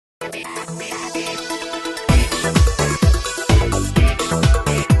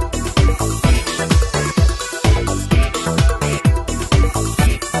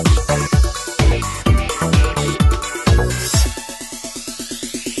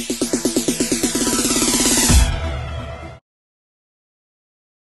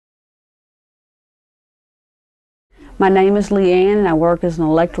My name is Leanne and I work as an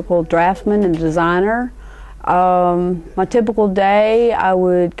electrical draftsman and designer. My typical day, I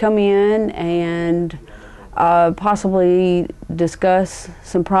would come in and possibly discuss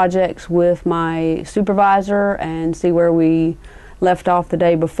some projects with my supervisor and see where we left off the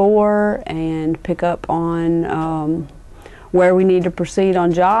day before and pick up on where we need to proceed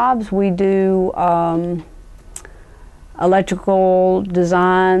on jobs. We do electrical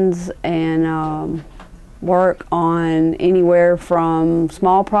designs and work on anywhere from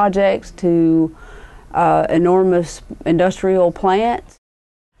small projects to enormous industrial plants.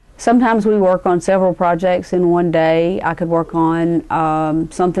 Sometimes we work on several projects in one day. I could work on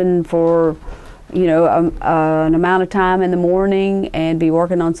something for an amount of time in the morning and be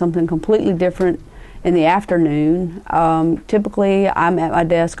working on something completely different in the afternoon. Typically I'm at my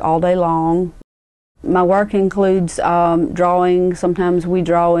desk all day long. My work includes drawing. Sometimes we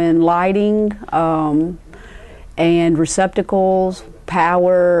draw in lighting and receptacles,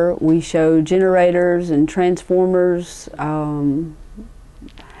 power. We show generators and transformers,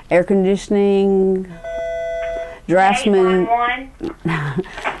 air conditioning. Draftsman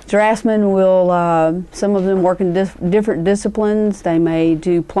will, some of them work in different disciplines. They may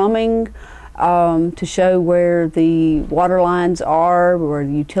do plumbing to show where the water lines are, where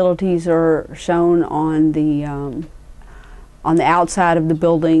the utilities are shown on the outside of the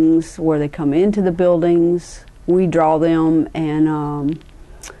buildings, where they come into the buildings. We draw them and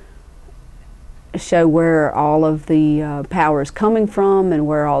show where all of the power is coming from and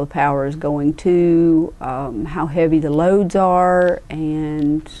where all the power is going to, how heavy the loads are,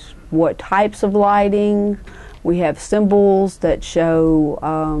 and what types of lighting. We have symbols that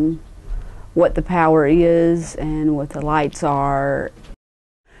show what the power is and what the lights are.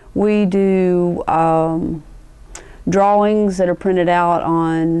 We do drawings that are printed out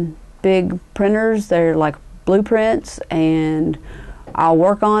on big printers. They're like blueprints, and I'll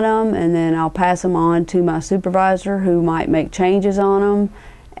work on them and then I'll pass them on to my supervisor, who might make changes on them,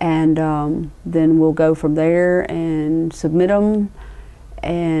 and then we'll go from there and submit them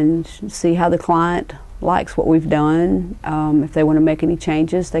and see how the client likes what we've done. If they want to make any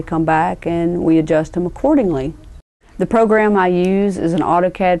changes, they come back and we adjust them accordingly. The program I use is an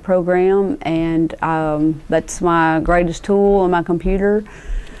AutoCAD program, and that's my greatest tool on my computer.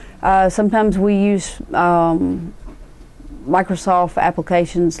 Sometimes we use Microsoft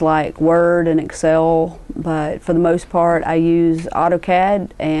applications like Word and Excel, but for the most part I use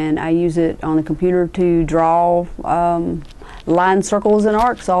AutoCAD, and I use it on a computer to draw line circles and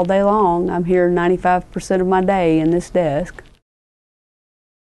arcs all day long. I'm here 95% of my day in this desk.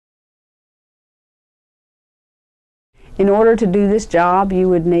 In order to do this job, you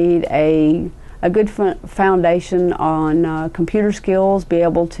would need a good foundation on computer skills, be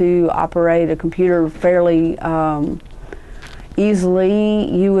able to operate a computer fairly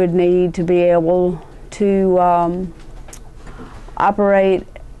easily. You would need to be able to operate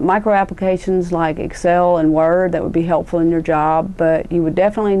micro applications like Excel and Word. That would be helpful in your job, but you would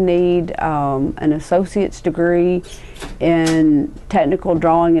definitely need an associate's degree in technical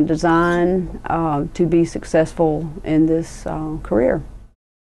drawing and design to be successful in this career.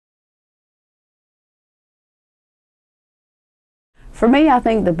 For me, I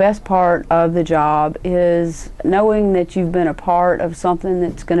think the best part of the job is knowing that you've been a part of something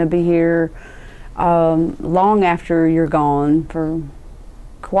that's going to be here long after you're gone, for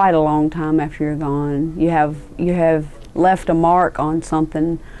quite a long time after you're gone. You have left a mark on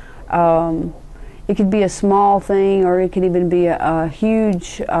something. It could be a small thing, or it could even be a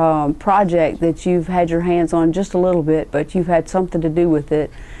huge project that you've had your hands on just a little bit, but you've had something to do with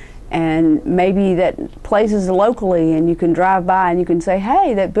it. And maybe that place is locally, and you can drive by and you can say,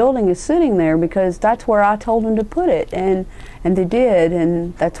 hey, that building is sitting there because that's where I told them to put it, and they did,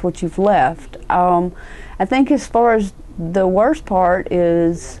 and that's what you've left. I think as far as the worst part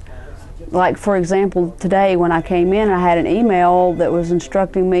is, like for example, today when I came in, I had an email that was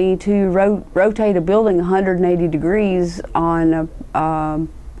instructing me to rotate a building 180 degrees on a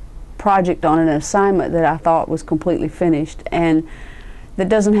project, on an assignment that I thought was completely finished. And that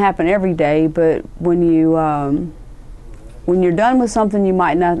doesn't happen every day, but when you're done with something, you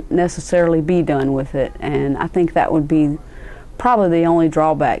might not necessarily be done with it. And I think that would be probably the only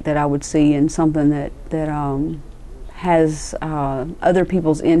drawback that I would see in something that has other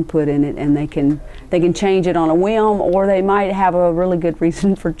people's input in it, and they can change it on a whim, or they might have a really good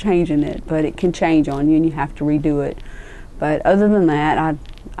reason for changing it, but it can change on you and you have to redo it. But other than that,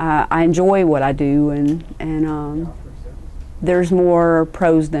 I enjoy what I do, and there's more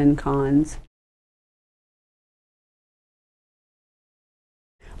pros than cons.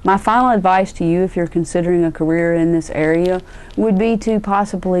 My final advice to you, if you're considering a career in this area, would be to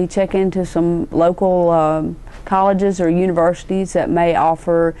possibly check into some local colleges or universities that may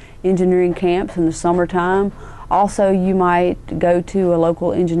offer engineering camps in the summertime. Also, you might go to a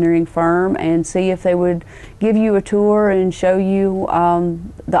local engineering firm and see if they would give you a tour and show you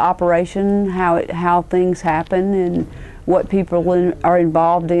the operation, how things happen, and what people are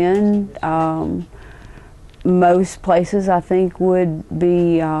involved in. Most places, I think, would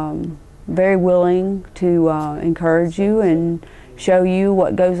be very willing to encourage you and show you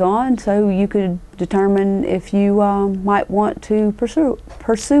what goes on, so you could determine if you might want to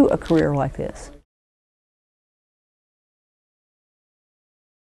pursue a career like this.